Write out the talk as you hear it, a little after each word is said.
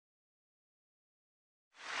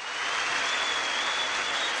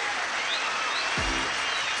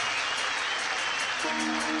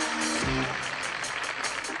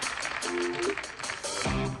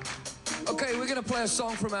going to play a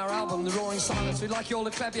song from our album, The Roaring Silence. We'd like you all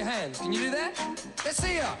to clap your hands. Can you do that? Let's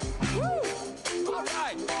see ya. Woo! All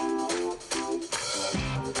right.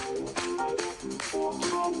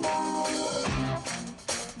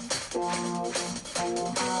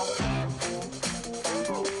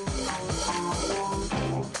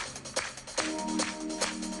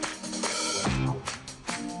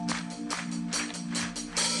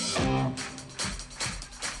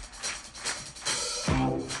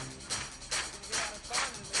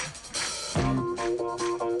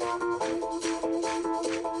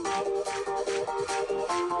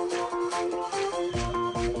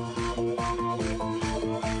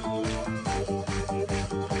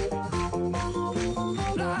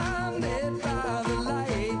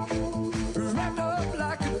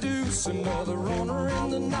 Another runner in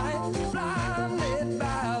the night, blinded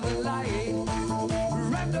by the light,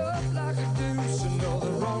 wrapped up like a deuce. Another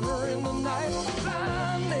runner in the night,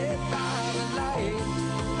 blinded by the light,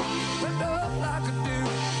 wrapped up like a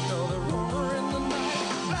deuce. Another runner in the night,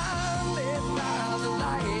 blinded by the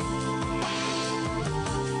light.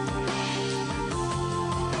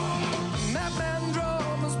 Madman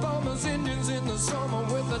drummers, bombers, Indians in the summer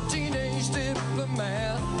with a teenage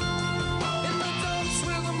diplomat.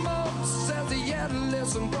 The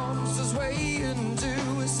adolescent bumps his way into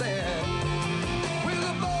his set, with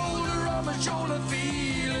a boulder on my shoulder,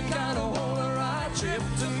 feeling kind of older. I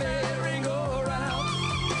tripped a merry-go-round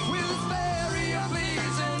with a fairy of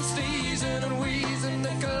pleasing, sneezing and wheezing.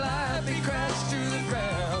 The calliope crashed to the ground.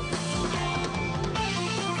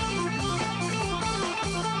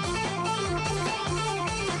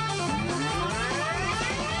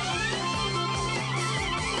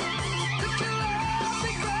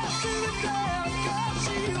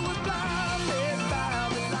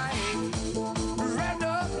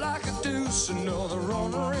 Another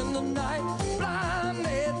runner in the night,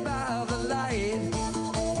 blinded by the light,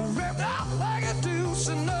 wrapped up like a deuce.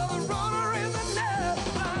 Another runner in the night,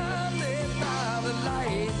 blinded by the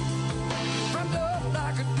light, wrapped up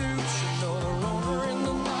like a deuce. Another runner in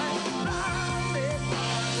the night, blinded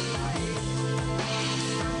by the light.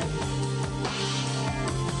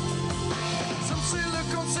 Some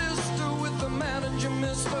silicone sister with the manager,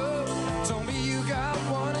 mister, told me you got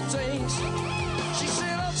what it takes. She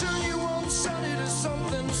said, I'll turn you on Sunday to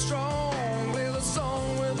something strong, play the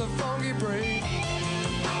song with a funky break.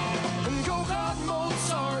 And go-kart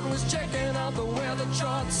Mozart was checking out the weather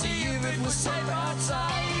chart, see if it was safe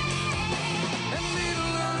outside. And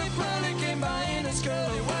little early Pearly came by in his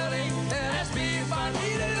curly welly and asked me if I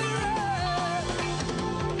needed a ride.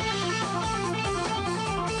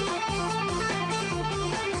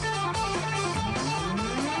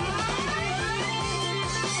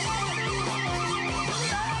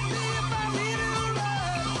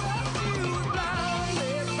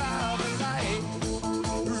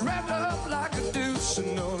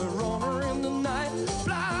 Another runner in the night,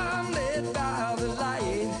 blinded by the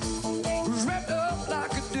light, wrapped up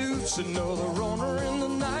like a deuce. Another runner in the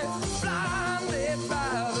night, blinded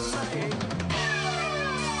by the light.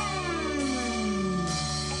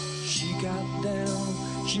 She got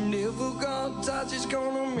down, she never got tired. She's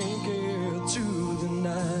gonna make it to the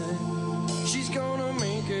night. She's gonna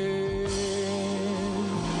make it.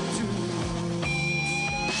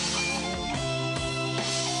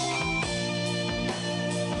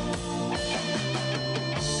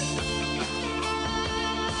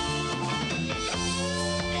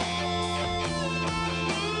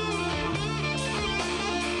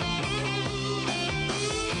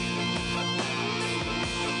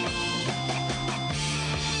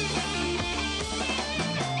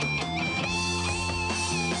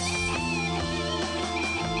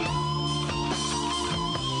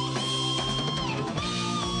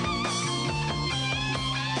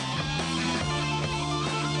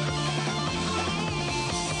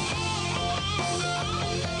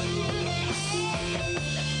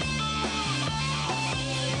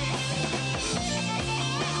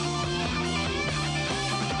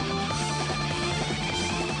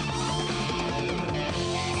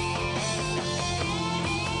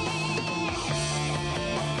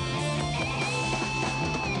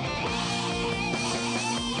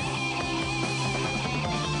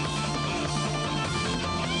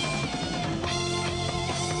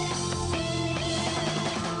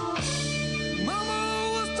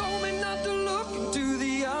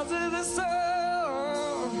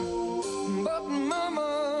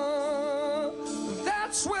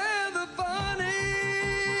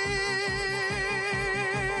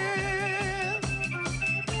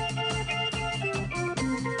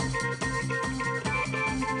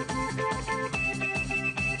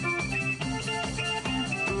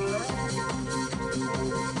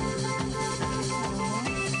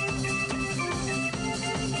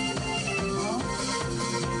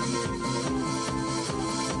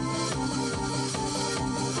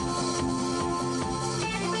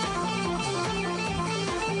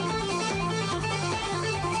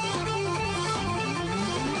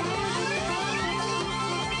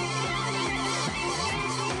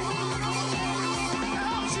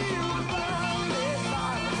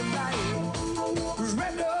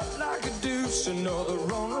 deuce, another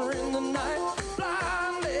runner in the night,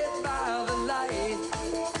 blinded by the light,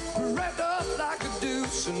 wrapped up like a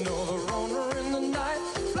deuce, another runner in the night,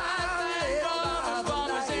 blinded by the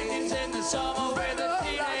light, in the summer where the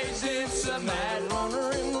teenage is a mad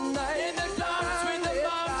runner in the night, in the clubs with the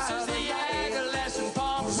bumps as the adolescent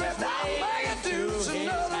pumps, wrapped up like a deuce,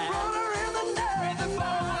 another runner in the night, with the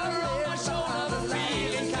boulder on my shoulder,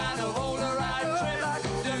 feeling kind of older, I trip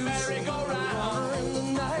the merry-go-round,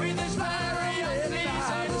 with his fiery and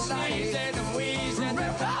sneezing and wheezing,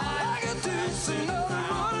 wrapped up like a deuce, another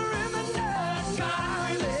runner in the night, God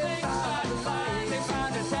with his things by the line, they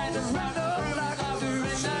found a tender wrapped up like a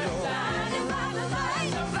deuce, blinded by the light,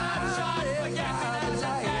 the bloodshot forgetting as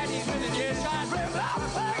a daddy's with a dear shot, wrapped up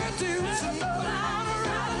like a deuce, another runner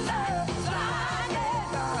in the night, blinded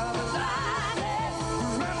by the light,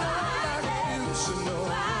 wrapped up like a deuce,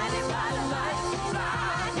 blinded by the light,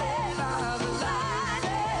 blinded by the light,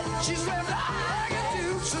 she's wrapped up like a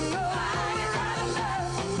deuce, another runner in the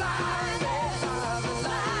night, blinded by the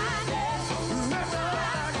light, wrapped up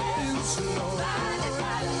like a deuce, blinded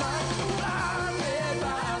by the light, blinded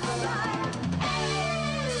by the light.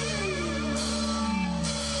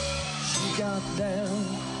 She got down,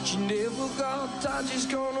 she never got tired, she's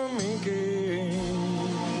gonna make it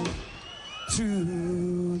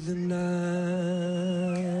through the night.